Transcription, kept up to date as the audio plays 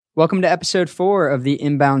Welcome to episode 4 of the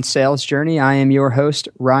Inbound Sales Journey. I am your host,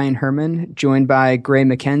 Ryan Herman, joined by Gray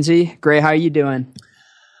McKenzie. Gray, how are you doing?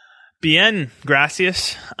 Bien,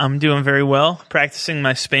 gracias. I'm doing very well. Practicing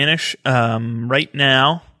my Spanish right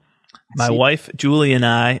now. My wife, Julie, and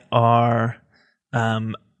I are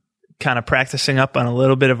kind of practicing up on a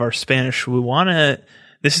little bit of our Spanish. I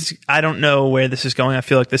don't know where this is going. I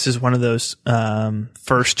feel like this is one of those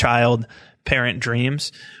first child parent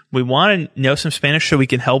dreams. We want to know some Spanish so we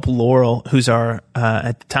can help Laurel, who's our,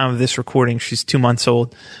 at the time of this recording, she's 2 months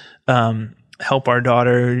old, help our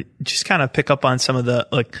daughter just kind of pick up on some of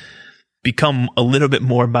the, become a little bit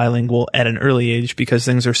more bilingual at an early age because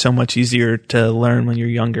things are so much easier to learn when you're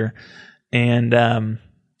younger. And,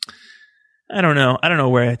 I don't know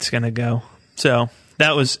where it's going to go. So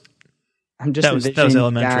that was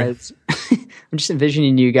elementary. I'm just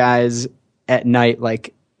envisioning you guys at night,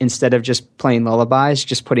 instead of just playing lullabies,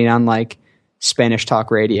 just putting on Spanish talk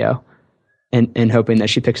radio and hoping that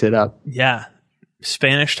she picks it up. Yeah.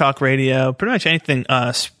 Spanish talk radio, pretty much anything,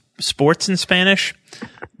 sports in Spanish.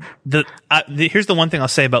 Here's the one thing I'll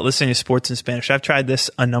say about listening to sports in Spanish. I've tried this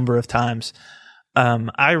a number of times.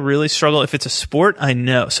 I really struggle. If it's a sport, I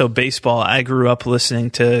know. So baseball, I grew up listening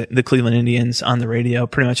to the Cleveland Indians on the radio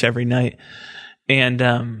pretty much every night.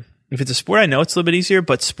 And, if it's a sport, I know it's a little bit easier,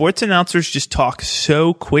 but sports announcers just talk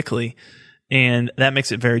so quickly, and that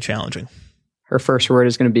makes it very challenging. Her first word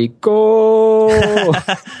is going to be "go."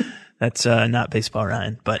 That's not baseball,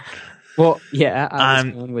 Ryan, but well, yeah, I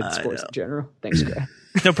was going with sports in general. Thanks, Gray.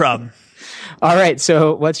 No problem. All right,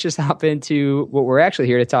 so let's just hop into what we're actually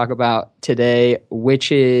here to talk about today,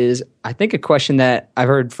 which is, I think, a question that I've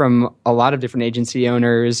heard from a lot of different agency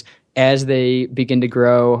owners as they begin to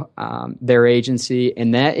grow their agency,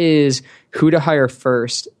 and that is who to hire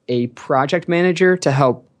first, a project manager to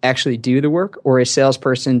help actually do the work or a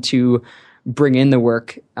salesperson to bring in the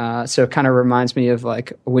work. So it kind of reminds me of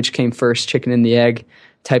which came first, chicken and the egg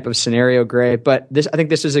type of scenario, Gray. But I think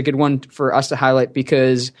this is a good one for us to highlight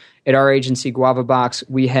because at our agency, Guava Box,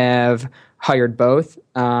 we have hired both.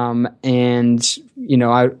 And,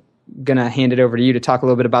 I'm going to hand it over to you to talk a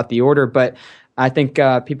little bit about the order, but I think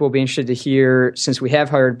people will be interested to hear, since we have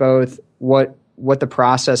hired both, what the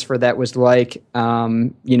process for that was like,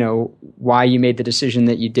 why you made the decision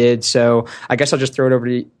that you did. So I guess I'll just throw it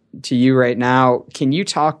over to you right now. Can you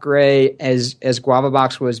talk, Gray, as Guava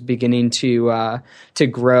Box was beginning to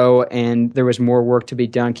grow and there was more work to be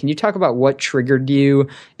done? Can you talk about what triggered you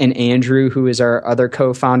and Andrew, who is our other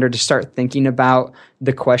co-founder, to start thinking about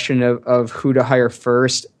the question of who to hire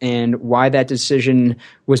first and why that decision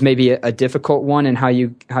was maybe a difficult one and how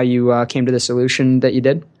you came to the solution that you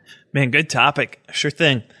did? Man, good topic. Sure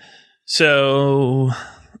thing. So,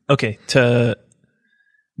 okay,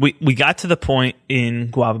 we got to the point in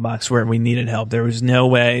Guava Box where we needed help. There was no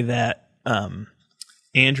way that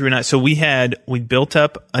Andrew and I, so we built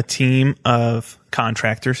up a team of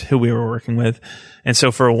contractors who we were working with. And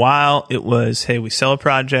so for a while it was, hey, we sell a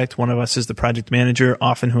project. One of us is the project manager.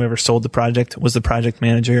 Often whoever sold the project was the project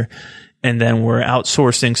manager. And then we're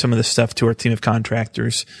outsourcing some of the stuff to our team of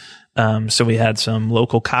contractors. So we had some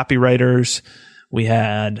local copywriters. We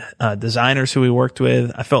had designers who we worked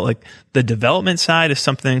with. I felt like the development side is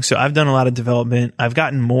something. So I've done a lot of development. I've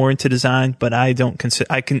gotten more into design, but I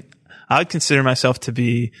would consider myself to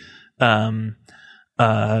be kind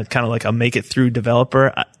of like a make it through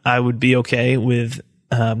developer. I would be okay with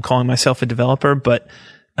calling myself a developer, but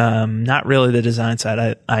not really the design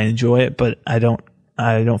side. I enjoy it, but I don't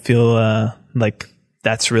feel like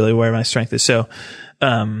that's really where my strength is. So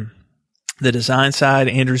the design side,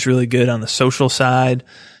 Andrew's really good on the social side.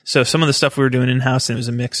 So some of the stuff we were doing in-house, and it was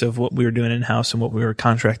a mix of what we were doing in-house and what we were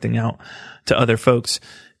contracting out to other folks.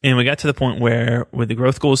 And we got to the point where with the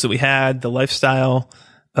growth goals that we had, the lifestyle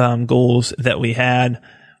goals that we had,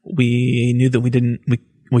 we knew that we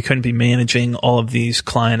couldn't be managing all of these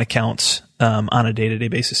client accounts on a day-to-day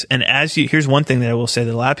basis. And here's one thing that I will say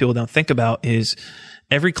that a lot of people don't think about is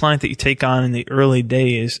every client that you take on in the early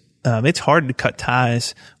days, it's hard to cut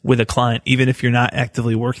ties with a client, even if you're not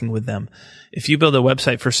actively working with them. If you build a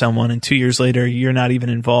website for someone and 2 years later, you're not even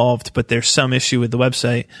involved, but there's some issue with the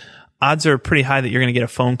website, odds are pretty high that you're going to get a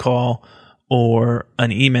phone call or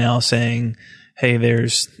an email saying, hey,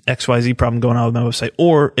 there's XYZ problem going on with my website.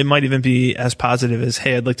 Or it might even be as positive as,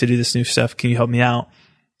 hey, I'd like to do this new stuff. Can you help me out?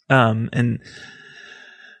 And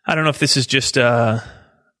I don't know if this is just, we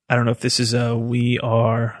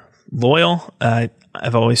are loyal.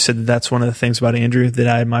 I've always said that that's one of the things about Andrew that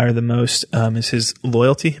I admire the most, is his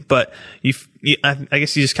loyalty. But I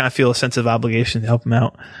guess you just kind of feel a sense of obligation to help him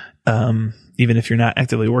out. even if you're not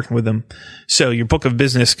actively working with them. So your book of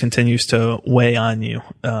business continues to weigh on you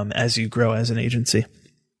as you grow as an agency.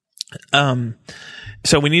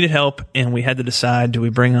 So we needed help, and we had to decide, do we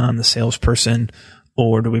bring on the salesperson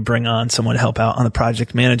or do we bring on someone to help out on the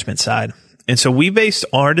project management side? And so we based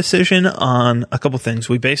our decision on a couple things.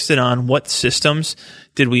 We based it on what systems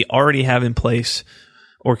did we already have in place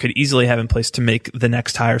or could easily have in place to make the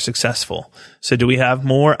next hire successful. So do we have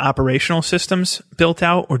more operational systems built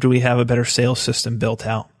out, or do we have a better sales system built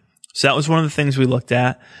out? So that was one of the things we looked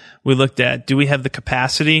at. We looked at, do we have the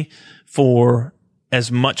capacity for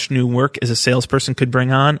as much new work as a salesperson could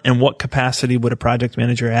bring on, and what capacity would a project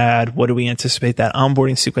manager add? What do we anticipate that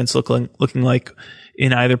onboarding sequence looking like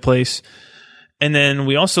in either place? And then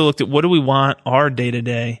we also looked at, what do we want our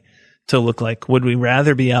day-to-day to look like? Would we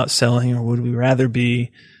rather be out selling, or would we rather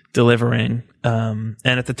be delivering? And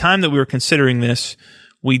at the time that we were considering this,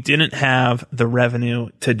 we didn't have the revenue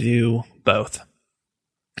to do both,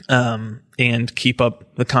 and keep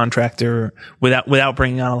up the contractor without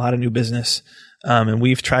bringing on a lot of new business. And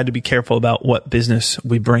we've tried to be careful about what business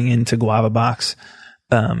we bring into Guava Box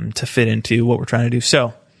to fit into what we're trying to do.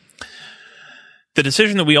 So the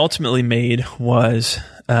decision that we ultimately made was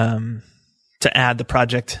to add the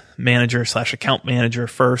project manager / account manager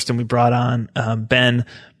first, and we brought on Ben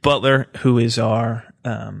Butler, who is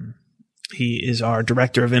he is our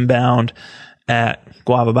director of inbound at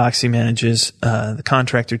Guava Box. He manages the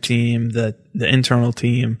contractor team, the internal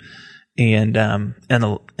team, and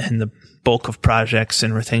the bulk of projects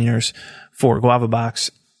and retainers for Guava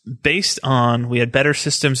Box. Based on, we had better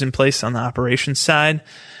systems in place on the operations side,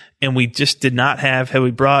 and we just did not have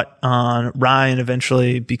we brought on Ryan,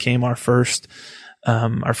 eventually became our first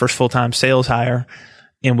full-time sales hire.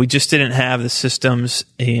 And we just didn't have the systems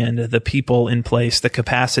and the people in place, the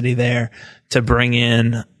capacity there to bring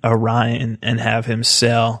in a Ryan and have him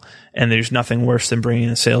sell. And there's nothing worse than bringing in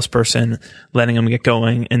a salesperson, letting them get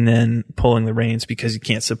going, and then pulling the reins because you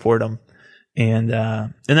can't support them. And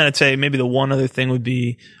then I'd say maybe the one other thing would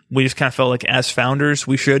be, we just kind of felt like as founders,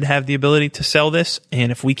 we should have the ability to sell this.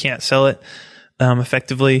 And if we can't sell it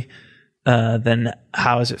effectively, then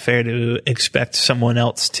how is it fair to expect someone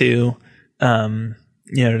else to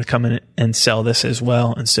to come in and sell this as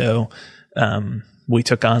well? And so we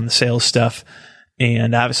took on the sales stuff,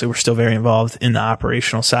 and obviously we're still very involved in the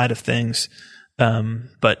operational side of things.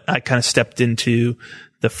 But I kind of stepped into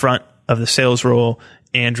the front of the sales role.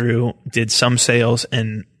 Andrew did some sales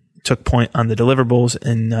and took point on the deliverables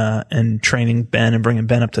and training Ben and bringing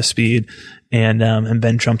Ben up to speed. And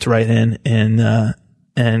Ben jumped right in and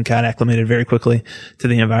got acclimated very quickly to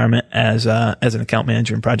the environment as an account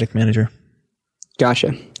manager and project manager.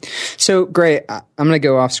 Gotcha. So great. I'm going to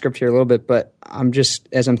go off script here a little bit, but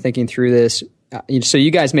as I'm thinking through this, so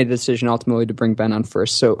you guys made the decision ultimately to bring Ben on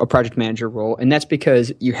first, so a project manager role, and that's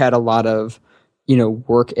because you had a lot of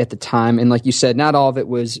work at the time, and like you said, not all of it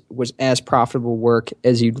was as profitable work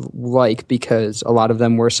as you'd like, because a lot of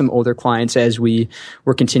them were some older clients as we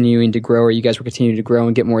were continuing to grow, or you guys were continuing to grow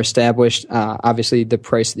and get more established. Obviously, the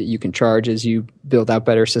price that you can charge as you build out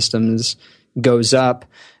better systems goes up.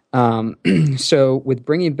 So with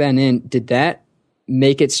bringing Ben in, did that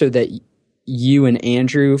make it so that you and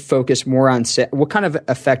Andrew focus more on what kind of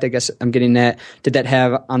effect, I guess I'm getting at, did that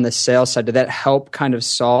have on the sales side? Did that help kind of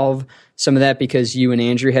solve some of that because you and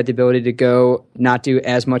Andrew had the ability to go not do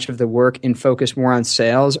as much of the work and focus more on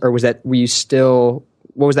sales? Or what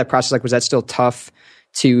was that process like? Was that still tough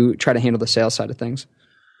to try to handle the sales side of things?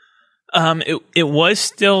 It was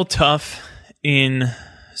still tough in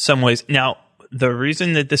some ways. Now, the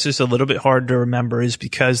reason that this is a little bit hard to remember is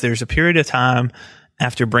because there's a period of time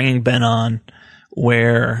after bringing Ben on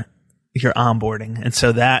where you're onboarding. And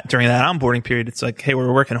so during that onboarding period, it's like, hey,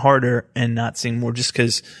 we're working harder and not seeing more just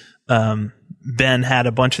because Ben had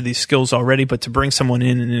a bunch of these skills already. But to bring someone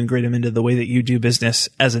in and integrate them into the way that you do business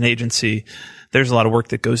as an agency, there's a lot of work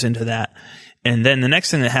that goes into that. And then the next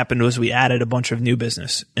thing that happened was we added a bunch of new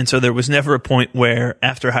business. And so there was never a point where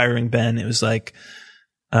after hiring Ben, it was like,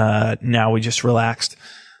 now we just relaxed.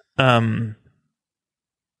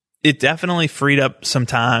 It definitely freed up some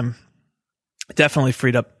time.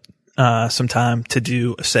 Some time to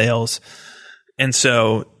do sales. And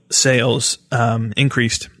so sales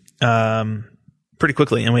increased pretty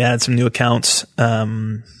quickly, and we added some new accounts.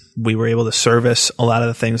 We were able to service a lot of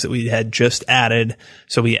the things that we had just added.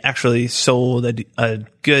 So we actually sold a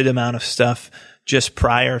good amount of stuff just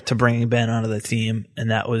prior to bringing Ben onto the team.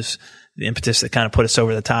 And that was the impetus that kind of put us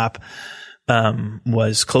over the top,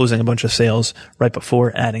 was closing a bunch of sales right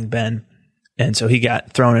before adding Ben. And so he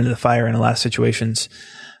got thrown into the fire in a lot of situations.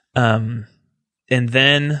 And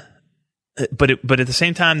then but at the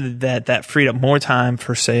same time that freed up more time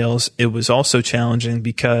for sales, it was also challenging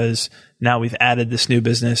because now we've added this new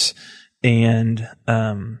business and,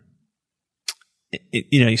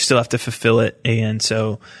 you still have to fulfill it. And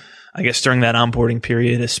so I guess during that onboarding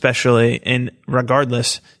period, especially, and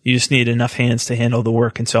regardless, you just need enough hands to handle the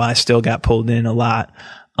work. And so I still got pulled in a lot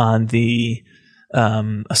on the,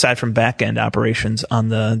 aside from back end operations, on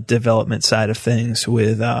the development side of things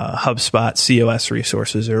with HubSpot COS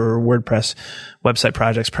resources or WordPress website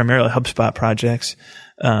projects, primarily HubSpot projects.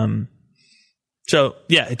 So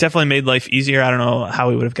yeah, it definitely made life easier. I don't know how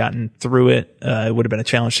we would have gotten through it. It would have been a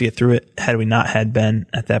challenge to get through it had we not had Ben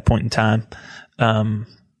at that point in time.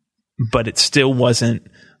 But it still wasn't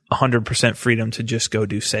 100% freedom to just go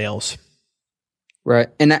do sales. Right.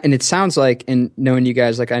 And it sounds like, and knowing you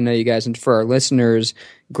guys, like I know you guys, and for our listeners,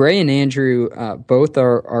 Gray and Andrew both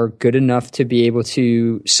are good enough to be able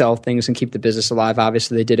to sell things and keep the business alive.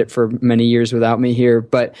 Obviously, they did it for many years without me here,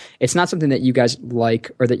 but it's not something that you guys like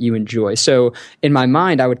or that you enjoy. So in my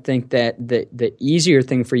mind, I would think that the easier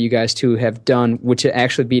thing for you guys to have done would to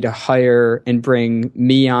actually be to hire and bring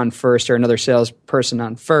me on first or another salesperson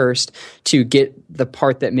on first to get the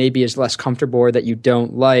part that maybe is less comfortable or that you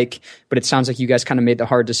don't like. But it sounds like you guys kind of made the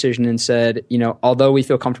hard decision and said, although we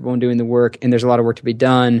feel comfortable in doing the work and there's a lot of work to be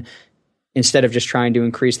done, instead of just trying to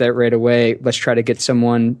increase that right away, let's try to get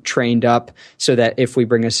someone trained up so that if we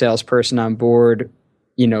bring a salesperson on board,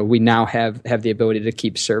 we now have the ability to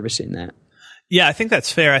keep servicing that. Yeah, I think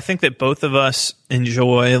that's fair. I think that both of us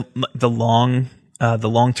enjoy the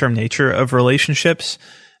long-term nature of relationships,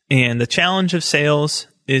 and the challenge of sales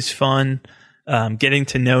is fun. Getting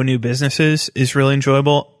to know new businesses is really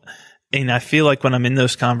enjoyable. And I feel like when I'm in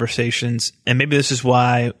those conversations, and maybe this is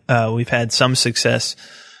why we've had some success,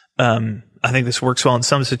 I think this works well in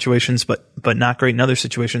some situations, but not great in other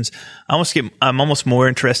situations. I'm almost more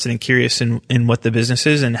interested and curious in what the business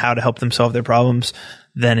is and how to help them solve their problems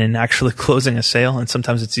than in actually closing a sale. And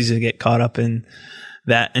sometimes it's easy to get caught up in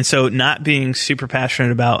that. And so not being super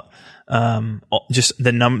passionate about just the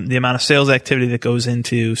amount of sales activity that goes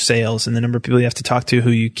into sales and the number of people you have to talk to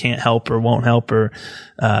who you can't help or won't help, or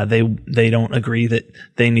they don't agree that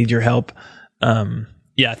they need your help.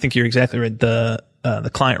 Yeah, I think you're exactly right.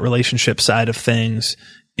 The client relationship side of things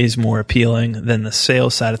is more appealing than the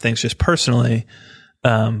sales side of things, just personally.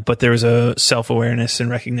 But there's a self-awareness and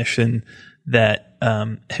recognition that,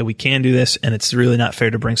 hey, we can do this, and it's really not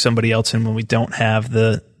fair to bring somebody else in when we don't have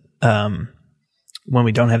the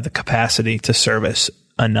capacity to service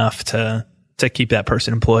enough to keep that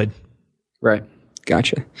person employed. Right.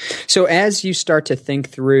 Gotcha. So as you start to think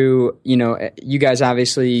through, you guys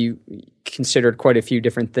obviously considered quite a few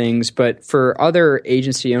different things, but for other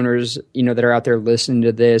agency owners, that are out there listening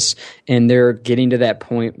to this and they're getting to that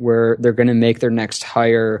point where they're going to make their next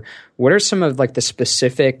hire, what are some of the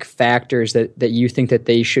specific factors that you think that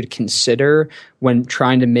they should consider when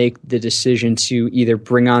trying to make the decision to either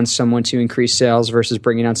bring on someone to increase sales versus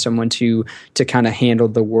bringing on someone to kind of handle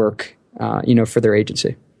the work, for their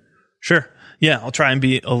agency? Sure. Yeah, I'll try and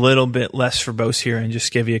be a little bit less verbose here and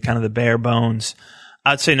just give you kind of the bare bones.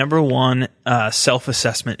 I'd say number one,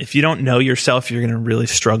 self-assessment. If you don't know yourself, you're going to really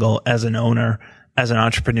struggle as an owner, as an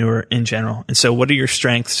entrepreneur in general. And so what are your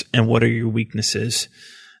strengths and what are your weaknesses?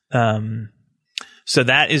 So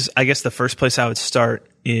that is, I guess, the first place I would start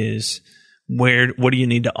is what do you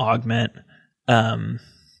need to augment? And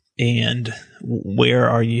where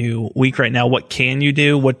are you weak right now? What can you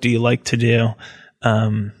do? What do you like to do?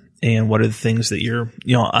 And what are the things that you're,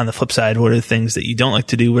 on the flip side, what are the things that you don't like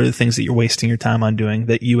to do? What are the things that you're wasting your time on doing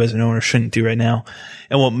that you as an owner shouldn't do right now?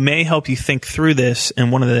 And what may help you think through this,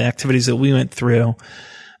 and one of the activities that we went through,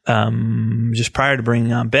 just prior to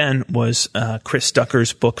bringing on Ben, was Chris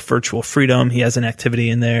Ducker's book, Virtual Freedom. He has an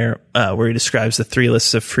activity in there where he describes the 3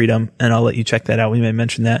 lists of freedom, and I'll let you check that out. We may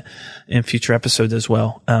mention that in future episodes as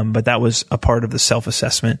well. But that was a part of the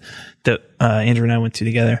self-assessment that Andrew and I went to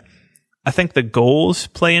together. I think the goals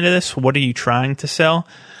play into this. What are you trying to sell?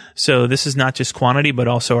 So this is not just quantity, but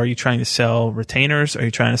also, are you trying to sell retainers? Are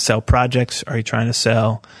you trying to sell projects? Are you trying to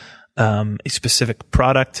sell a specific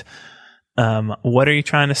product? What are you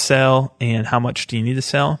trying to sell, and how much do you need to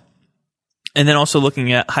sell? And then also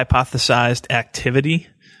looking at hypothesized activity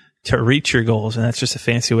to reach your goals. And that's just a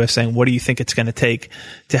fancy way of saying, what do you think it's going to take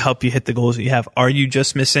to help you hit the goals that you have? Are you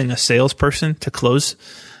just missing a salesperson to close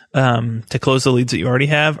the leads that you already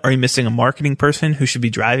have? Are you missing a marketing person who should be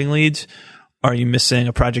driving leads? Are you missing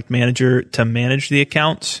a project manager to manage the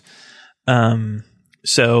accounts?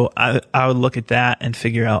 So I would look at that and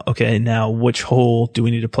figure out, okay, now which hole do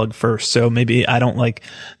we need to plug first? So maybe there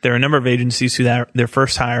are a number of agencies who their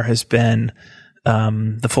first hire has been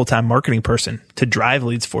the full-time marketing person to drive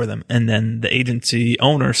leads for them. And then the agency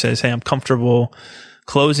owner says, hey, I'm comfortable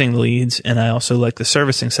closing leads, and I also like the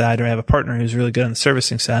servicing side, or I have a partner who's really good on the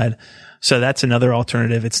servicing side. So that's another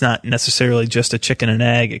alternative. It's not necessarily just a chicken and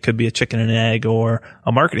egg. It could be a chicken and egg or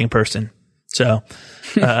a marketing person. So,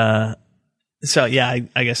 I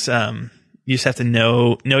guess, you just have to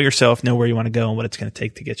know yourself, know where you want to go and what it's going to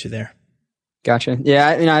take to get you there. Gotcha. Yeah,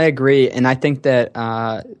 I agree. And I think that,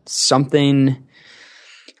 something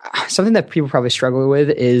that people probably struggle with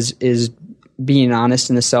is being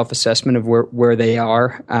honest in the self-assessment of where they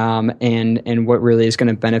are, and what really is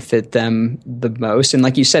going to benefit them the most. And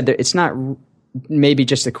like you said, it's not maybe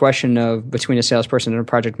just a question of between a salesperson and a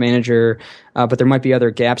project manager, but there might be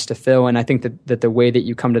other gaps to fill. And I think that the way that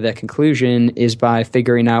you come to that conclusion is by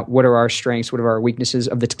figuring out what are our strengths, what are our weaknesses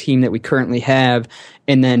of the team that we currently have,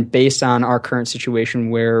 and then based on our current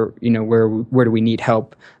situation, where do we need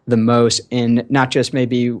help the most, and not just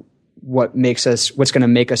maybe what's going to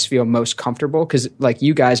make us feel most comfortable. Because like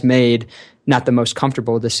you guys made not the most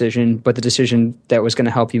comfortable decision, but the decision that was going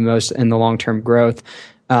to help you most in the long-term growth.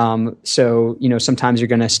 So, sometimes you're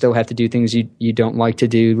going to still have to do things you don't like to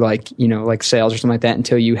do, like sales or something like that,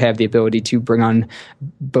 until you have the ability to bring on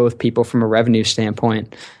both people from a revenue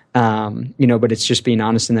standpoint. But it's just being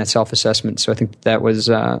honest in that self-assessment. So I think that was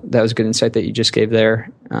good insight that you just gave there,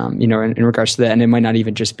 in regards to that. And it might not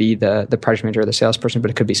even just be the project manager or the salesperson, but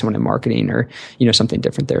it could be someone in marketing or, something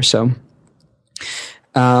different there. So,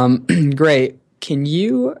 great. Can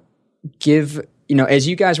you give, as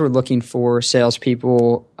you guys were looking for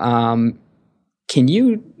salespeople, can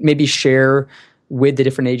you maybe share with the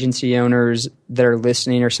different agency owners that are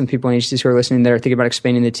listening, or some people in agencies who are listening that are thinking about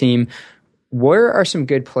expanding the team, where are some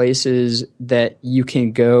good places that you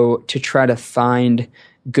can go to try to find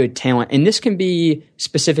good talent? And this can be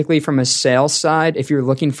specifically from a sales side if you're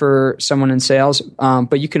looking for someone in sales,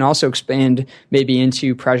 but you can also expand maybe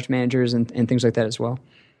into project managers and things like that as well.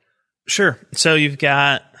 Sure. So you've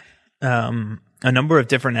got a number of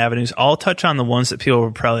different avenues. I'll touch on the ones that people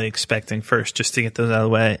were probably expecting first, just to get those out of the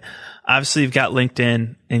way. Obviously, you've got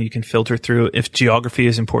LinkedIn, and you can filter through. If geography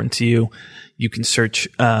is important to you, you can search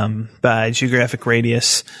by geographic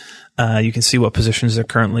radius. You can see what positions they're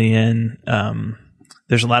currently in.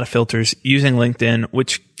 There's a lot of filters using LinkedIn,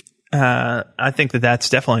 which I think that's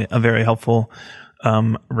definitely a very helpful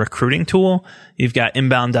recruiting tool. You've got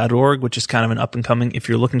inbound.org, which is kind of an up and coming if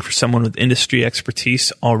you're looking for someone with industry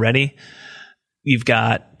expertise already. You've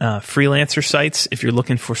got freelancer sites if you're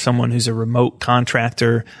looking for someone who's a remote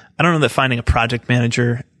contractor. I don't know that finding a project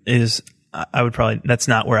manager is, that's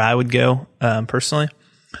not where I would go personally.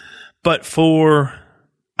 But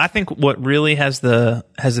I think what really has the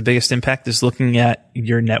biggest impact is looking at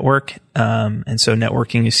your network. And so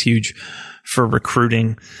networking is huge for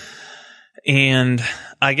recruiting. And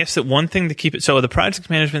I guess that one thing to keep it, so the project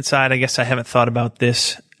management side, I guess I haven't thought about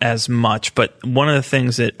this as much, but one of the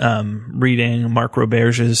things that reading Mark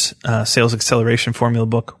Roberge's Sales Acceleration Formula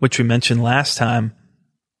book, which we mentioned last time,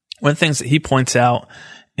 one of the things that he points out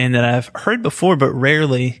and that I've heard before but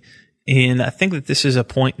rarely, and I think that this is a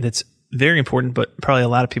point that's very important, but probably a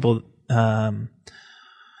lot of people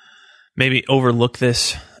maybe overlook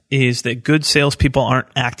this, is that good salespeople aren't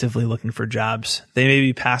actively looking for jobs. They may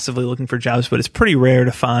be passively looking for jobs, but it's pretty rare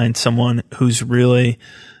to find someone who's really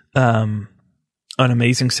an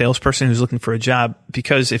amazing salesperson who's looking for a job.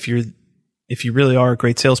 Because if you really are a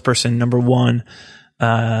great salesperson, number one,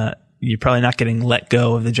 you're probably not getting let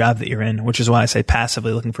go of the job that you're in, which is why I say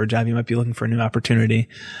passively looking for a job. You might be looking for a new opportunity.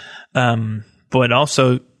 But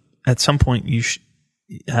also at some point you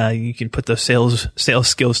can put those sales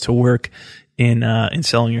skills to work in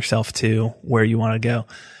selling yourself to where you want to go.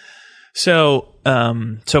 So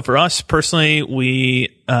for us personally,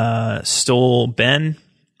 we stole Ben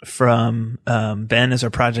from Ben as our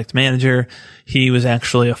project manager. He was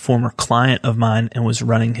actually a former client of mine and was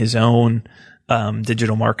running his own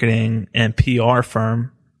digital marketing and PR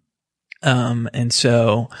firm. And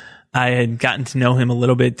so I had gotten to know him a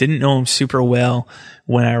little bit, didn't know him super well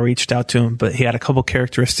when I reached out to him, but he had a couple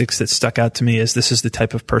characteristics that stuck out to me as this is the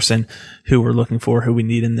type of person who we're looking for, who we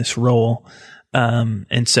need in this role.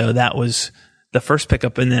 And so that was the first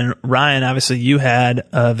pickup. And then Ryan, obviously you had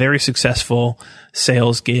a very successful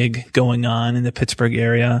sales gig going on in the Pittsburgh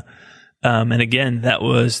area. And again, that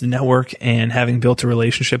was the network and having built a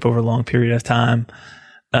relationship over a long period of time.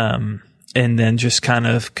 And then just kind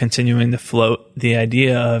of continuing to float the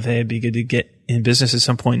idea of, hey, it'd be good to get in business at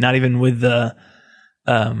some point, not even with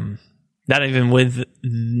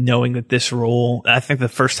knowing that this role, I think the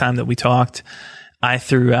first time that we talked, I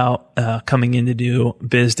threw out, coming in to do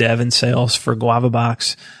biz dev and sales for Guava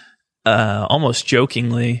Box. almost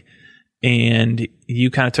jokingly, and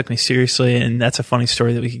you kind of took me seriously, and that's a funny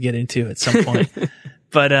story that we could get into at some point.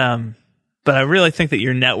 But I really think that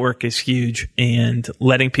your network is huge, and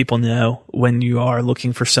letting people know when you are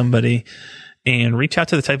looking for somebody, and reach out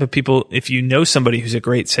to the type of people. If you know somebody who's a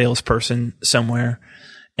great salesperson somewhere,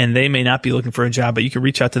 and they may not be looking for a job, but you can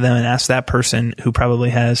reach out to them and ask that person who probably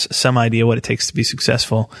has some idea what it takes to be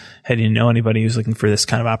successful. Hey, do you know anybody who's looking for this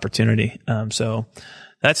kind of opportunity? So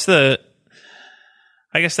that's I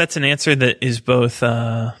guess that's an answer that is both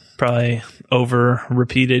probably over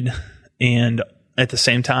repeated and at the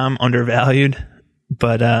same time undervalued.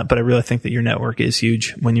 But I really think that your network is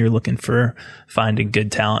huge when you're looking for finding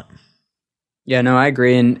good talent. Yeah, no, I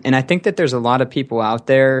agree. And I think that there's a lot of people out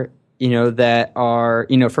there, that are,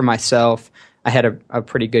 for myself, I had a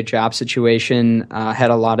pretty good job situation, had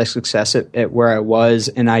a lot of success at where I was.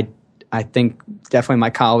 And I think definitely my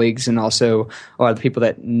colleagues and also a lot of the people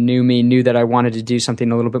that knew me knew that I wanted to do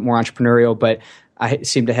something a little bit more entrepreneurial, but I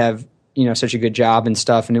seemed to have, such a good job and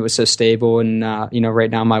stuff, and it was so stable. And, right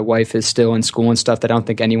now my wife is still in school and stuff that I don't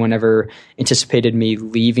think anyone ever anticipated me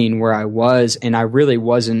leaving where I was. And I really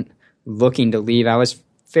wasn't looking to leave. I was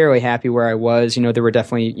fairly happy where I was. There were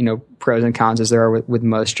definitely, pros and cons as there are with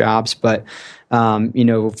most jobs. But,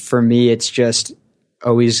 for me, it's just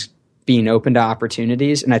always being open to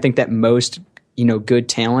opportunities. And I think that most, good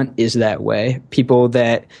talent is that way. People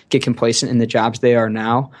that get complacent in the jobs they are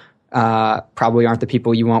now probably aren't the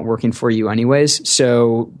people you want working for you anyways.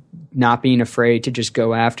 So not being afraid to just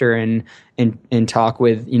go after and talk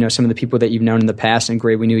with, some of the people that you've known in the past. And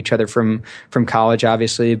great, we knew each other from college,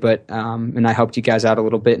 obviously, but and I helped you guys out a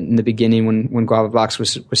little bit in the beginning when Guava Box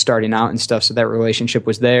was starting out and stuff. So that relationship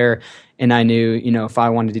was there. And I knew, if I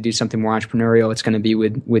wanted to do something more entrepreneurial, it's going to be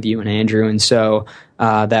with you and Andrew. And so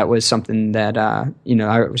that was something that, I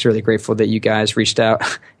was really grateful that you guys reached out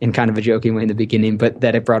in kind of a joking way in the beginning, but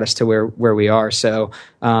that it brought us to where we are. So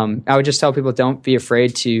I would just tell people, don't be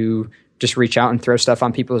afraid to just reach out and throw stuff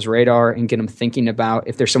on people's radar and get them thinking about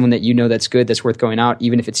if there's someone that that's good, that's worth going out,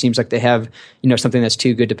 even if it seems like they have, something that's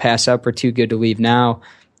too good to pass up or too good to leave now.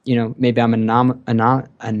 Maybe I'm an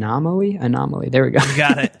anomaly. There we go. You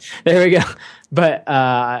got it. There we go. But,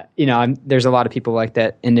 there's a lot of people like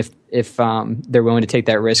that. And if they're willing to take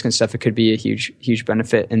that risk and stuff, it could be a huge, huge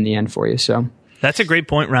benefit in the end for you. So that's a great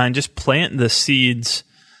point, Ryan. Just plant the seeds,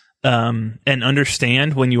 and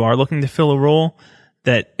understand when you are looking to fill a role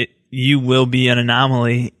that you will be an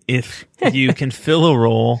anomaly if you can fill a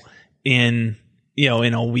role in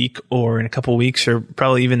a week or in a couple of weeks or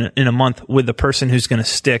probably even in a month with the person who's going to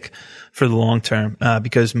stick for the long term.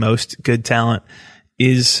 Because most good talent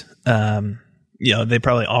is, they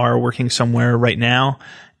probably are working somewhere right now,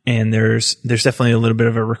 and there's definitely a little bit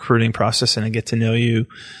of a recruiting process and a get to know you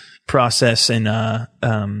process. And,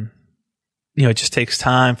 it just takes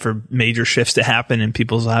time for major shifts to happen in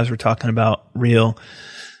people's lives. We're talking about real,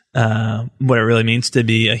 what it really means to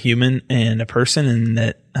be a human and a person, and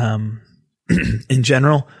that, in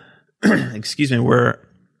general, we're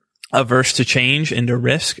averse to change and to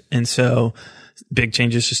risk. And so big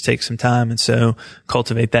changes just take some time. And so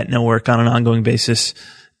cultivate that network on an ongoing basis.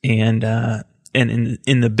 And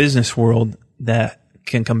in the business world, that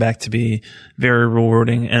can come back to be very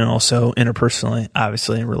rewarding, and also interpersonally,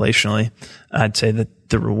 obviously, and relationally. I'd say that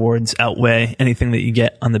the rewards outweigh anything that you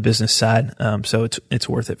get on the business side. So it's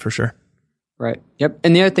worth it for sure. Right. Yep.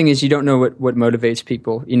 And the other thing is, you don't know what motivates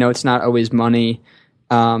people. It's not always money.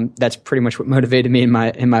 That's pretty much what motivated me in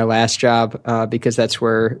my last job, because that's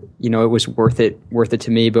where, it was worth it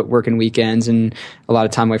to me, but working weekends and a lot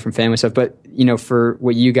of time away from family stuff. But, for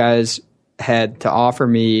what you guys had to offer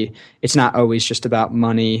me, it's not always just about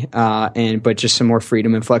money, but just some more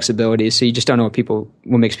freedom and flexibility. So you just don't know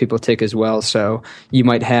what makes people tick as well. So you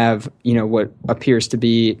might have, what appears to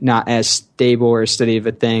be not as stable or steady of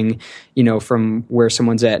a thing, from where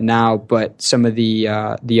someone's at now, but some of the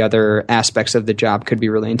other aspects of the job could be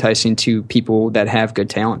really enticing to people that have good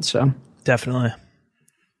talent. So definitely.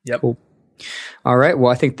 Yep. Cool. All right.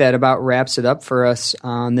 Well, I think that about wraps it up for us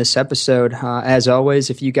on this episode. As always,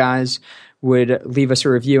 if you guys would leave us a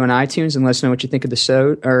review on iTunes and let us know what you think of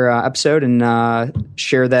the episode, and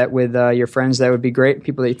share that with your friends, that would be great.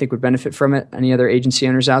 People that you think would benefit from it. Any other agency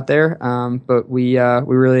owners out there? But we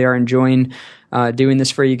really are enjoying doing this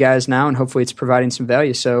for you guys now, and hopefully it's providing some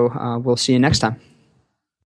value. So we'll see you next time.